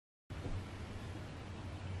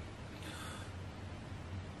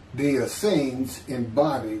the Essenes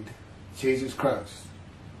embodied Jesus Christ.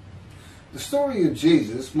 The story of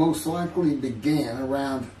Jesus most likely began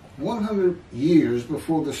around 100 years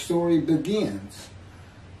before the story begins,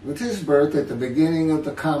 with his birth at the beginning of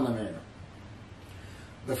the Common Era.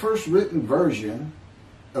 The first written version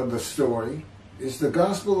of the story is the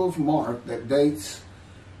Gospel of Mark that dates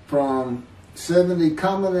from 70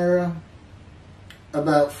 Common Era,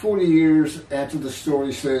 about 40 years after the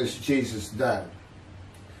story says Jesus died.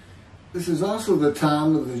 This is also the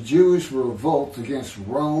time of the Jewish revolt against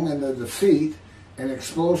Rome and the defeat and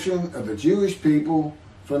expulsion of the Jewish people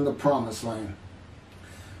from the Promised Land.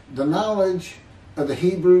 The knowledge of the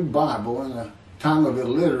Hebrew Bible in a time of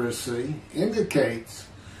illiteracy indicates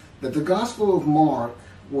that the Gospel of Mark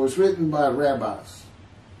was written by Rabbis,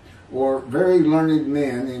 or very learned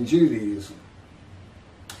men in Judaism.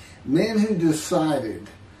 Men who decided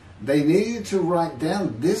they needed to write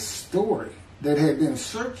down this story that had been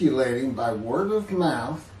circulating by word of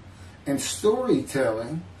mouth and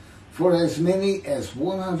storytelling for as many as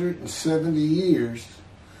 170 years,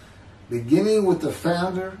 beginning with the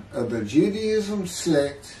founder of the Judaism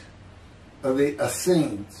sect of the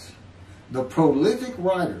Essenes, the prolific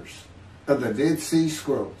writers of the Dead Sea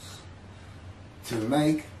Scrolls, to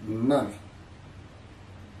make money.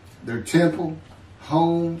 Their temple,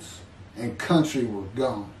 homes, and country were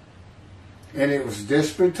gone, and it was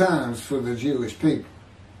desperate times for the Jewish people.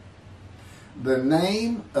 The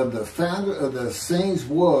name of the founder of the Essenes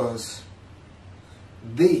was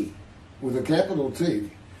with a capital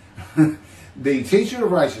T, the teacher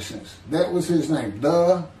of righteousness. That was his name,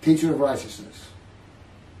 the teacher of righteousness.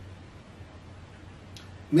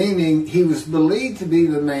 Meaning he was believed to be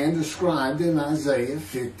the man described in Isaiah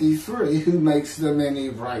 53 who makes the many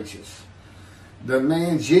righteous. The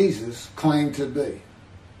man Jesus claimed to be.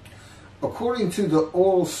 According to the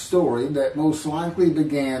oral story that most likely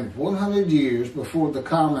began 100 years before the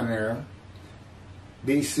Common Era,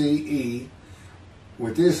 BCE,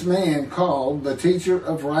 with this man called the teacher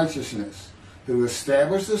of righteousness, who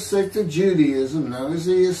established a sect of Judaism known as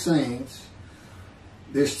the Essenes,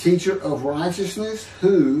 this teacher of righteousness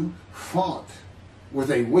who fought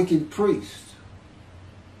with a wicked priest.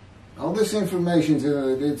 All this information is in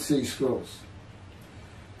the Dead Sea Scrolls.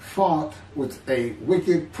 Fought with a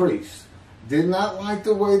wicked priest. Did not like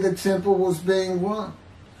the way the temple was being run.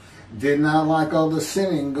 Did not like all the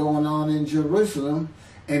sinning going on in Jerusalem,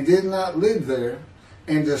 and did not live there,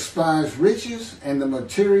 and despised riches and the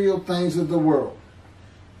material things of the world,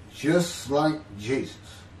 just like Jesus,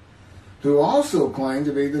 who also claimed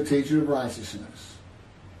to be the teacher of righteousness.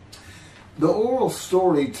 The oral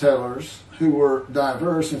storytellers, who were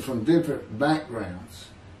diverse and from different backgrounds,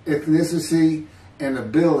 ethnicity, and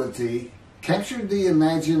ability, captured the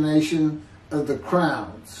imagination of the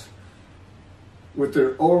crowds with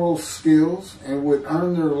their oral skills and would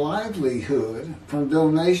earn their livelihood from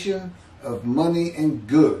donation of money and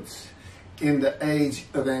goods in the age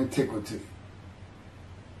of antiquity.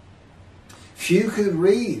 Few could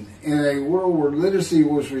read in a world where literacy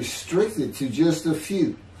was restricted to just a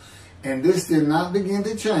few, and this did not begin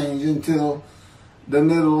to change until the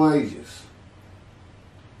Middle Ages.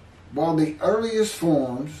 While the earliest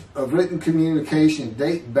forms of written communication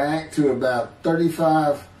date back to about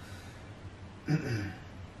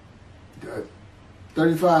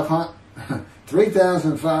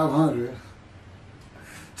 3,500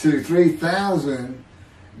 to 3000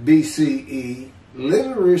 BCE,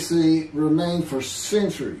 literacy remained for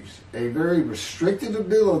centuries a very restricted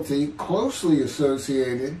ability closely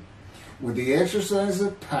associated with the exercise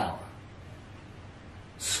of power.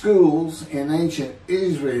 Schools in ancient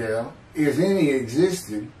Israel, if any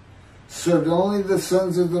existed, served only the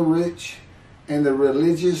sons of the rich and the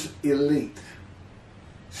religious elite.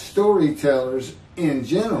 Storytellers, in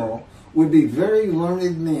general, would be very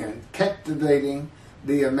learned men, captivating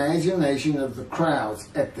the imagination of the crowds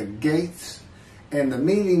at the gates and the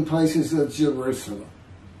meeting places of Jerusalem,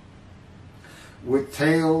 with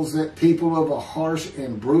tales that people of a harsh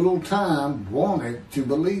and brutal time wanted to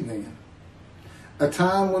believe in. A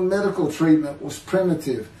time when medical treatment was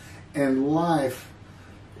primitive and life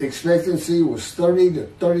expectancy was 30 to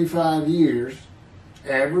 35 years,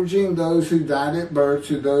 averaging those who died at birth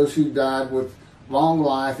to those who died with long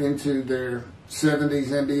life into their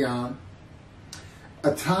 70s and beyond.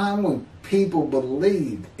 A time when people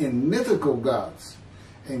believed in mythical gods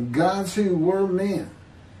and gods who were men,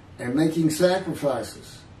 and making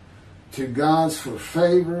sacrifices to gods for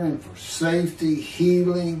favor and for safety,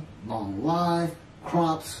 healing, long life,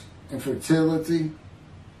 crops, and fertility.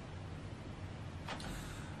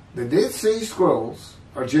 The Dead Sea Scrolls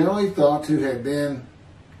are generally thought to have been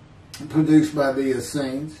produced by the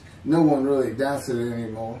Essenes. No one really doubts it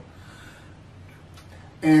anymore.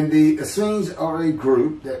 And the Essenes are a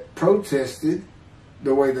group that protested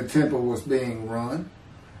the way the temple was being run.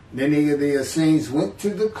 Many of the Essenes went to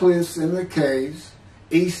the cliffs and the caves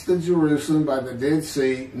east of Jerusalem by the Dead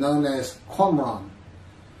Sea, known as Qumran,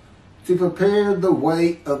 to prepare the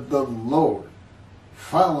way of the Lord,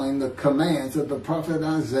 following the commands of the prophet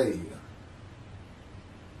Isaiah.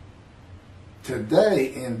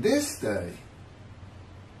 Today, in this day,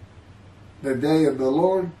 the day of the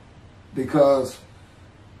Lord, because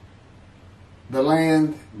the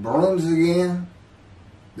land blooms again,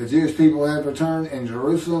 the Jewish people have returned, and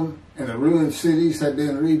Jerusalem and the ruined cities have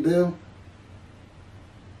been rebuilt,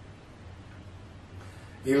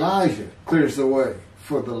 Elijah clears the way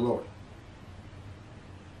for the Lord.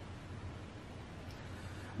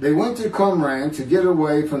 They went to Qumran to get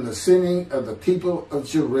away from the sinning of the people of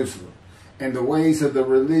Jerusalem and the ways of the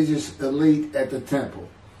religious elite at the temple,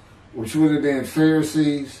 which would have been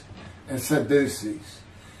Pharisees and Sadducees.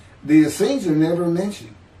 The Essenes are never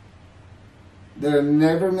mentioned. They're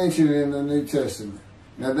never mentioned in the New Testament.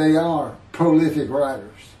 Now, they are prolific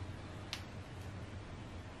writers.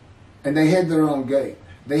 And they had their own gate.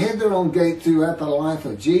 They had their own gate throughout the life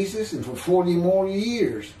of Jesus and for 40 more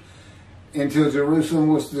years until Jerusalem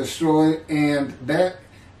was destroyed. And that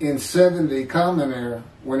in 70 Common Era,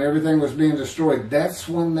 when everything was being destroyed, that's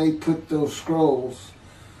when they put those scrolls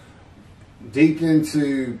deep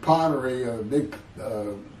into pottery, big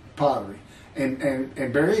pottery,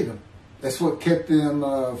 and buried them. That's what kept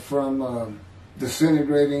them from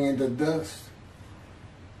disintegrating into dust.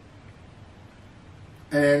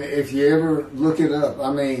 And if you ever look it up,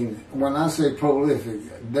 I mean, when I say prolific,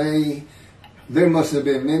 there must have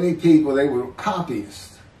been many people, they were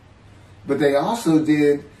copyists. But they also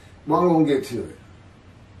did, well, I won't get to it.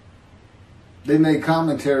 They made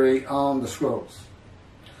commentary on the scrolls.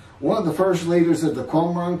 One of the first leaders of the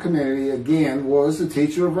Qumran community, again, was the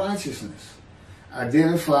teacher of righteousness,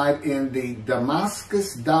 identified in the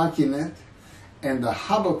Damascus document and the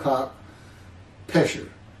Habakkuk Pesher.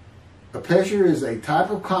 A Pesher is a type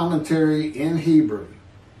of commentary in Hebrew.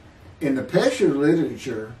 In the Pesher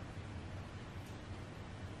literature,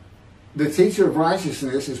 the teacher of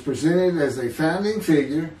righteousness is presented as a founding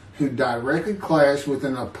figure who directly clashed with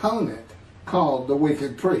an opponent called the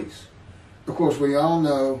wicked priest. Of course, we all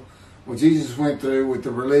know what Jesus went through with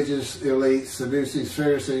the religious elite, Sadducees,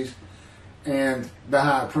 Pharisees, and the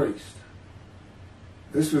high priest.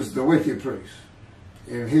 This was the wicked priest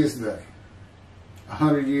in his day,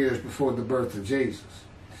 100 years before the birth of Jesus.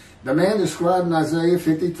 The man described in Isaiah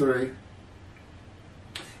 53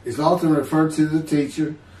 is often referred to the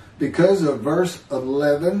teacher because of verse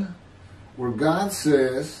 11, where God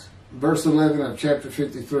says, verse 11 of chapter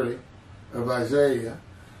 53 of Isaiah,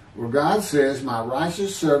 where God says, "My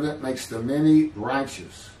righteous servant makes the many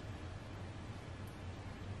righteous."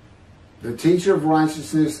 The teacher of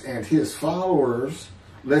righteousness and his followers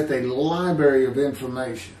left a library of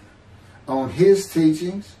information on his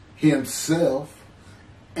teachings, himself,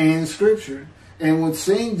 and Scripture, and would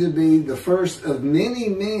seem to be the first of many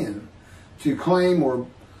men to claim or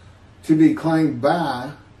to be claimed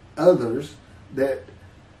by others that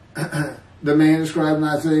the man described in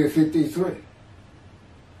Isaiah 53.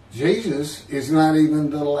 Jesus is not even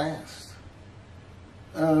the last.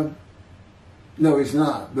 No, he's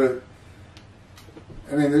not, but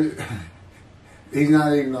I mean, he's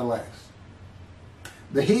not even the last.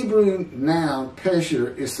 The Hebrew noun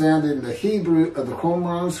pesher is found in the Hebrew of the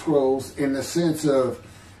Qumran scrolls in the sense of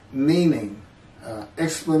meaning,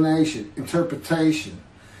 explanation, interpretation.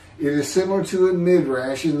 It is similar to a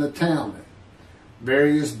midrash in the Talmud.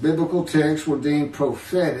 Various biblical texts were deemed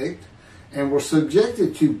prophetic and were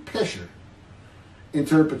subjected to pesher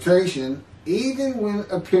interpretation even when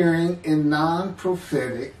appearing in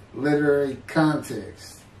non-prophetic literary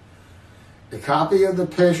context. A copy of the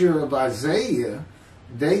pesher of Isaiah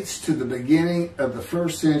dates to the beginning of the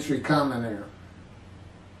 1st century Common Era.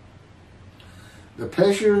 The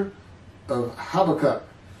pesher of Habakkuk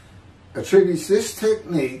attributes this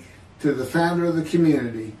technique to the founder of the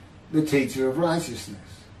community, the teacher of righteousness.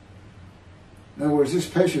 In other words, this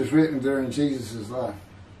pesher is written during Jesus' life.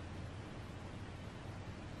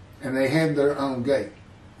 And they had their own gate,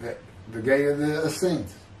 the gate of the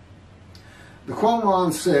Essenes. The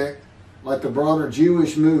Qumran sect, like the broader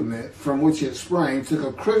Jewish movement from which it sprang, took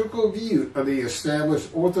a critical view of the established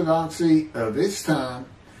orthodoxy of its time,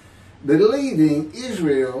 believing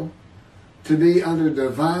Israel to be under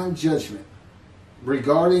divine judgment,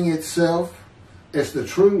 regarding itself as the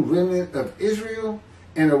true remnant of Israel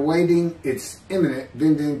and awaiting its imminent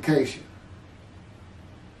vindication.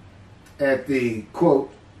 at the,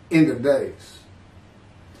 quote, end of days.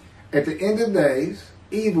 At the end of days,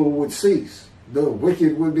 evil would cease, the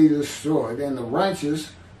wicked would be destroyed, and the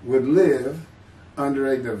righteous would live under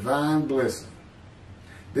a divine blessing.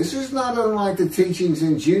 This is not unlike the teachings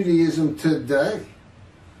in Judaism today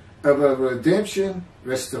of a redemption,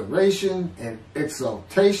 restoration, and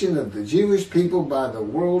exaltation of the Jewish people by the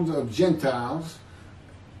world of Gentiles,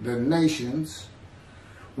 the nations,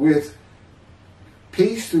 with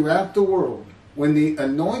peace throughout the world. When the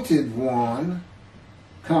Anointed One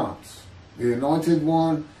comes, the Anointed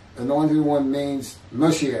One means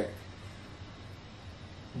Mashiach.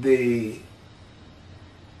 The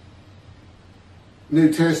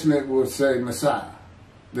New Testament will say Messiah,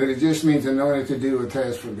 that it just means anointed to do a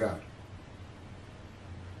task for God.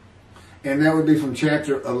 And that would be from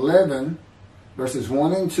chapter 11, verses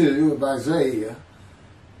 1 and 2 of Isaiah.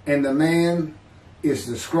 And the man is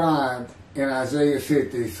described in Isaiah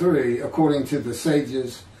 53 according to the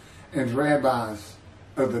sages and rabbis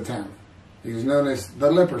of the time. He's known as the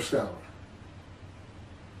leper scholar.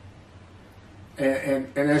 And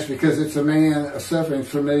that's because it's a man suffering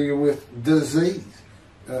familiar with disease,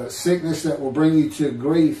 sickness that will bring you to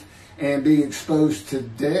grief and be exposed to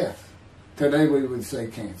death. Today we would say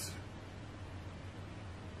cancer.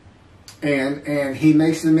 And he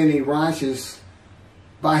makes the many righteous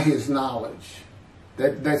by his knowledge.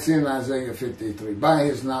 That's in Isaiah 53. By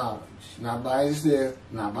his knowledge. Not by his death.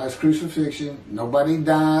 Not by his crucifixion. Nobody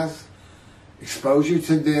dies. Exposure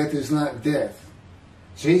to death is not death.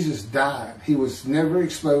 Jesus died. He was never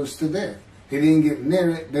exposed to death. He didn't get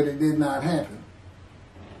near it, but it did not happen.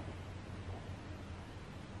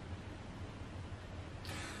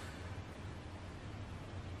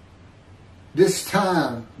 This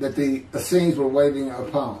time that the Essenes were waiting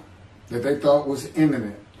upon, that they thought was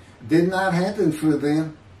imminent, did not happen for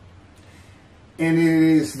them. And it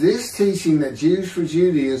is this teaching that Jews for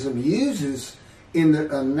Judaism uses in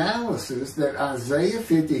the analysis that Isaiah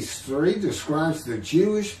 53 describes the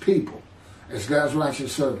Jewish people as God's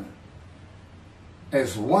righteous servant,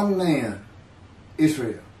 as one man,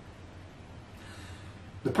 Israel.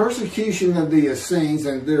 The persecution of the Essenes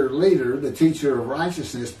and their leader, the teacher of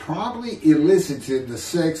righteousness, probably elicited the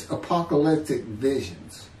sect's apocalyptic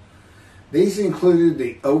visions. These included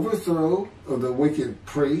the overthrow of the wicked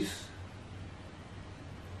priests.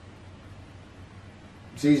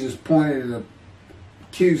 Jesus pointed an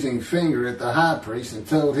accusing finger at the high priest and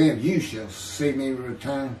told him, "You shall see me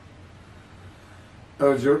return."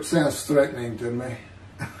 Oh, it sounds threatening to me.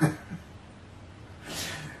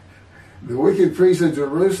 The wicked priests of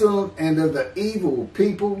Jerusalem and of the evil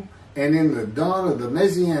people, and in the dawn of the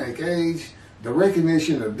Messianic age, the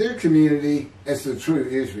recognition of their community as the true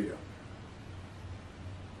Israel.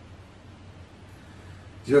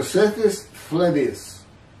 Josephus Flavius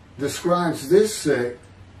describes this sect,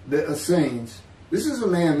 the Essenes. This is a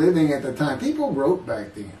man living at the time. People wrote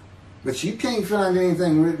back then, but you can't find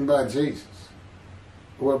anything written by Jesus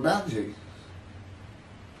or about Jesus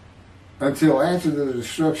until after the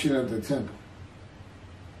destruction of the temple.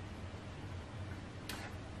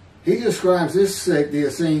 He describes this sect, the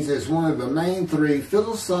Essenes, as one of the main three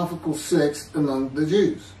philosophical sects among the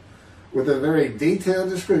Jews, with a very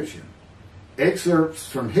detailed description. Excerpts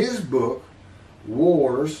from his book,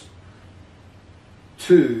 Wars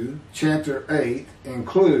 2, chapter 8,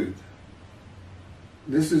 include,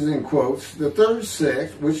 this is in quotes, the third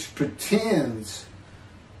sect, which pretends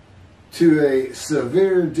to a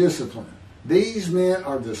severe discipline. These men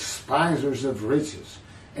are despisers of riches,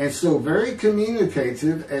 and so very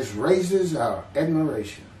communicative as raises our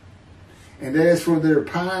admiration. And as for their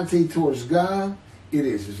piety towards God, it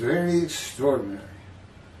is very extraordinary.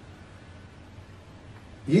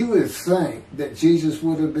 You would think that Jesus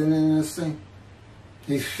would have been in this thing.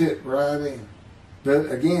 He fit right in.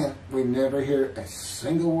 But again, we never hear a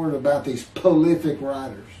single word about these prolific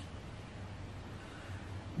writers.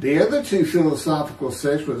 The other two philosophical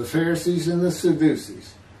sects were the Pharisees and the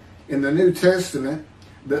Sadducees. In the New Testament,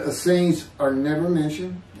 the Essenes are never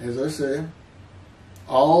mentioned, as I said.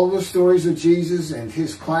 All the stories of Jesus and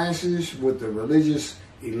his clashes with the religious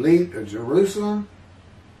elite of Jerusalem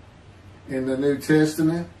in the New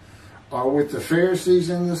Testament are with the Pharisees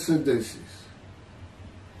and the Sadducees.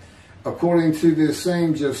 According to this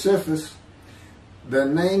same Josephus, the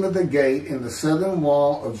name of the gate in the southern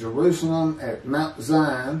wall of Jerusalem at Mount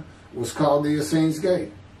Zion was called the Essenes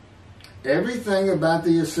Gate. Everything about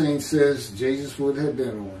the Essenes says Jesus would have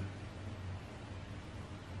been one.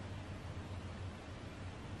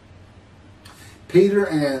 Peter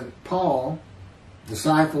and Paul,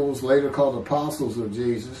 disciples later called apostles of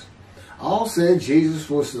Jesus, all said Jesus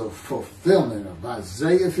was the fulfillment of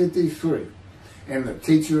Isaiah 53 and the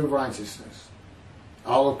teacher of righteousness.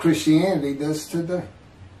 All of Christianity does today.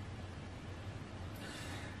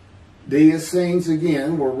 The Essenes,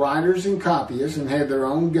 again, were writers and copyists and had their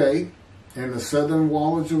own gate in the southern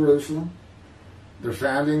wall of Jerusalem. Their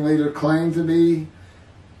founding leader claimed to be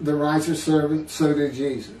the righteous servant, so did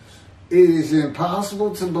Jesus. It is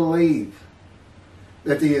impossible to believe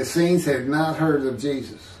that the Essenes had not heard of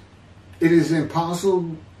Jesus. It is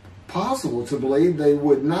impossible to believe they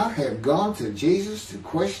would not have gone to Jesus to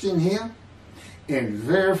question him and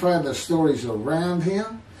verify the stories around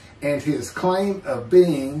him and his claim of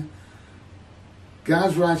being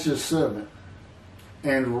God's righteous servant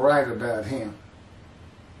and right about him.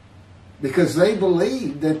 Because they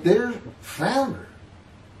believed that their founder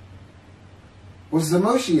was the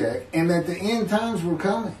Moshiach and that the end times were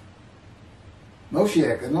coming.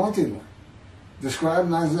 Moshiach, anointed one, described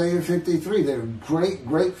in Isaiah 53. They're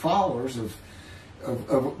great followers of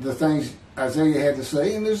the things Isaiah had to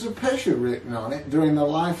say, and there's a picture written on it during the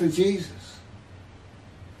life of Jesus.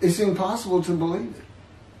 It's impossible to believe it.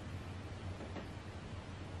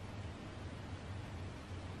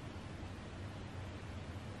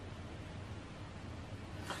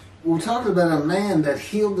 We're talking about a man that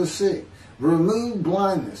healed the sick, removed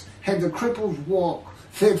blindness, had the cripples walk,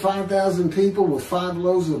 fed 5,000 people with 5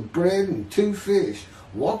 loaves of bread and 2 fish,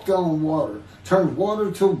 walked on water, turned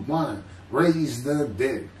water to wine, raised the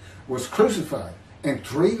dead, was crucified, and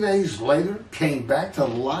 3 days later came back to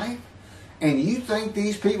life? And you think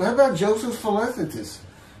these people, how about Joseph Philaetus?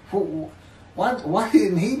 Why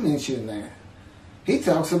didn't he mention that? He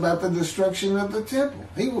talks about the destruction of the temple.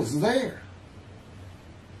 He was there.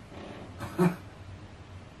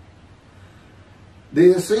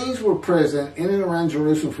 The Essenes were present in and around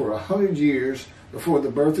Jerusalem for 100 years before the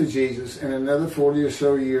birth of Jesus and another 40 or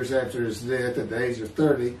so years after his death at the age of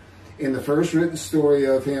 30 in the first written story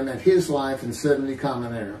of him and his life in 70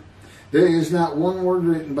 Common Era. There is not one word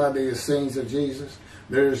written by the Essenes of Jesus.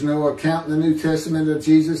 There is no account in the New Testament of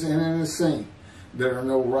Jesus and an Essene. There are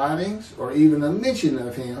no writings or even a mention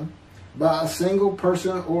of him by a single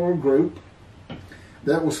person or group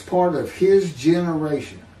that was part of his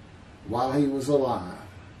generation while he was alive.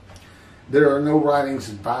 There are no writings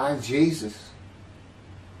by Jesus.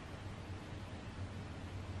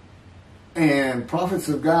 And prophets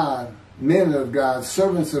of God, men of God,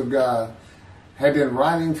 servants of God have been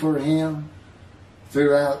writing for him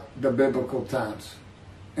throughout the biblical times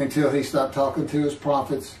until he stopped talking to his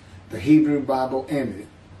prophets. The Hebrew Bible ended.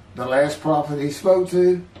 The last prophet he spoke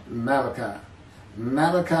to, Malachi.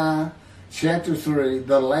 Malachi chapter 3,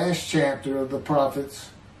 the last chapter of the prophets,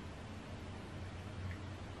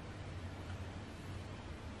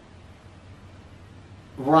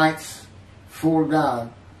 writes for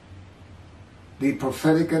God the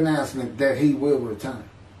prophetic announcement that he will return.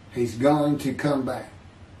 He's going to come back.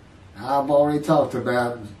 I've already talked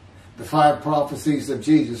about the 5 prophecies of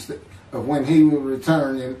Jesus of when he will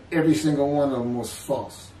return, and every single one of them was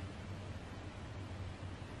false.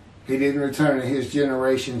 He didn't return, and his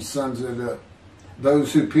generation sums it up.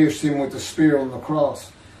 Those who pierced him with the spear on the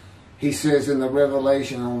cross, he says in the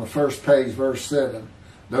Revelation on the first page, verse 7,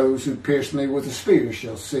 those who pierced me with the spear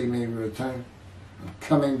shall see me return. I'm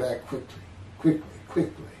coming back quickly.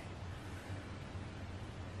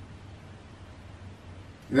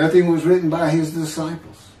 Nothing was written by his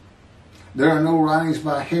disciples. There are no writings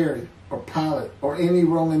by Herod or Pilate or any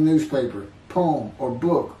Roman newspaper, poem, or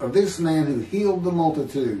book of this man who healed the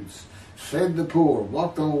multitudes, fed the poor,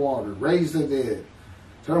 walked on water, raised the dead,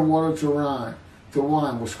 turned water to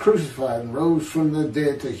wine, was crucified and rose from the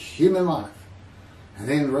dead to human life, and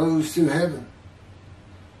then rose to heaven.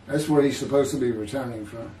 That's where he's supposed to be returning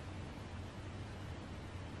from.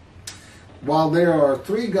 While there are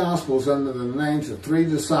 3 Gospels under the names of 3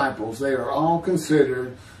 disciples, they are all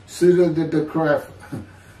considered pseudepigrapha.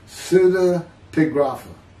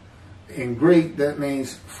 In Greek, that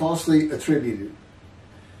means falsely attributed.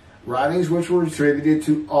 Writings which were attributed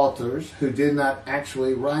to authors who did not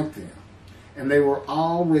actually write them. And they were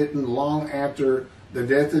all written long after the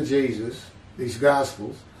death of Jesus, these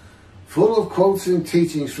Gospels, full of quotes and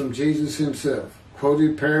teachings from Jesus himself.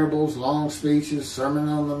 Quoted parables, long speeches, Sermon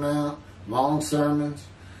on the Mount, long sermons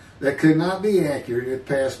that could not be accurate if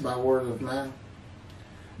passed by word of mouth.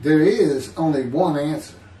 There is only one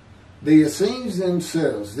answer. The Essenes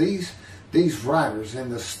themselves, these writers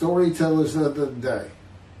and the storytellers of the day,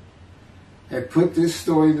 had put this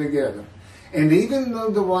story together. And even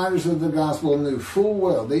though the writers of the gospel knew full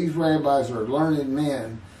well these rabbis are learned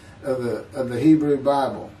men of the Hebrew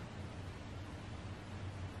Bible,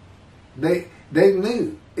 they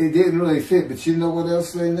knew it didn't really fit. But you know what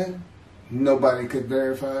else they knew? Nobody could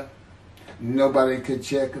verify it. Nobody could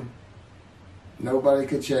check them. Nobody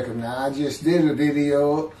could check them. Now, I just did a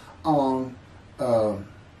video on the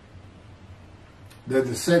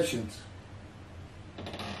deceptions.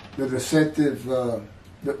 The deceptive, well,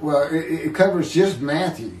 it covers just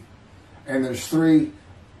Matthew. And there's 3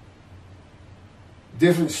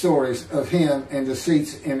 different stories of him and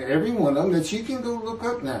deceits in every one of them that you can go look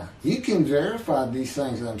up now. You can verify these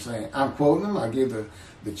things that I'm saying. I'm quoting them. I give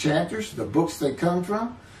the chapters, the books they come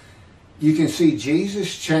from. You can see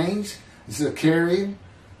Jesus change Zechariah,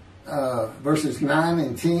 verses 9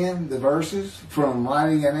 and 10, the verses, from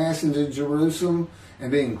riding an ass into Jerusalem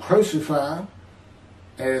and being crucified,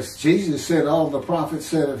 as Jesus said all the prophets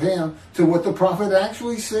said of him, to what the prophet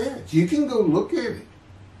actually said. You can go look at it.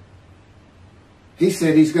 He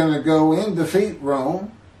said he's going to go and defeat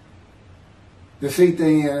Rome, defeat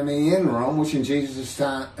the enemy in Rome, which in Jesus'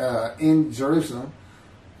 time, in Jerusalem,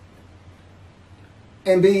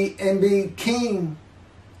 and be king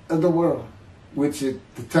of the world, which at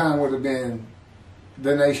the time would have been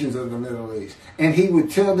the nations of the Middle East. And he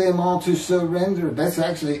would tell them all to surrender. That's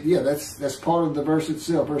actually, yeah, that's part of the verse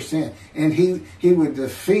itself, verse 10. And he would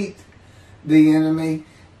defeat the enemy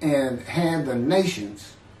and have the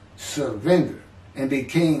nations surrender and be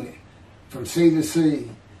king from sea to sea,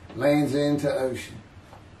 lands into ocean.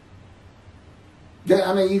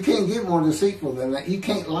 I mean, you can't get more deceitful than that. You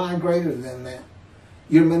can't lie greater than that.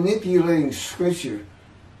 You're manipulating Scripture,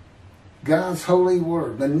 God's holy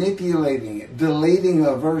word, manipulating it, deleting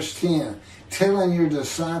a verse 10, telling your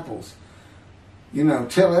disciples, you know,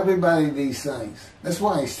 tell everybody these things. That's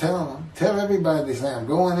why he's telling them. Tell everybody these things. I'm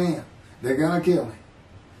going in. They're going to kill me.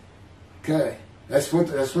 Okay. That's what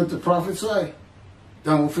the prophets say.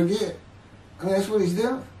 Don't forget. I mean, that's what he's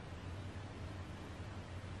doing.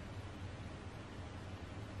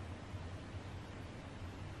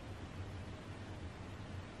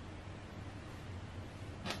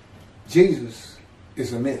 Jesus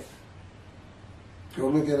is a myth. Go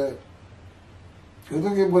look it up. Go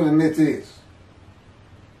look at what a myth is.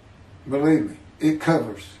 Believe me, it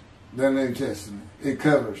covers the New Testament. It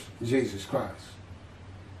covers Jesus Christ.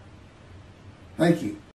 Thank you.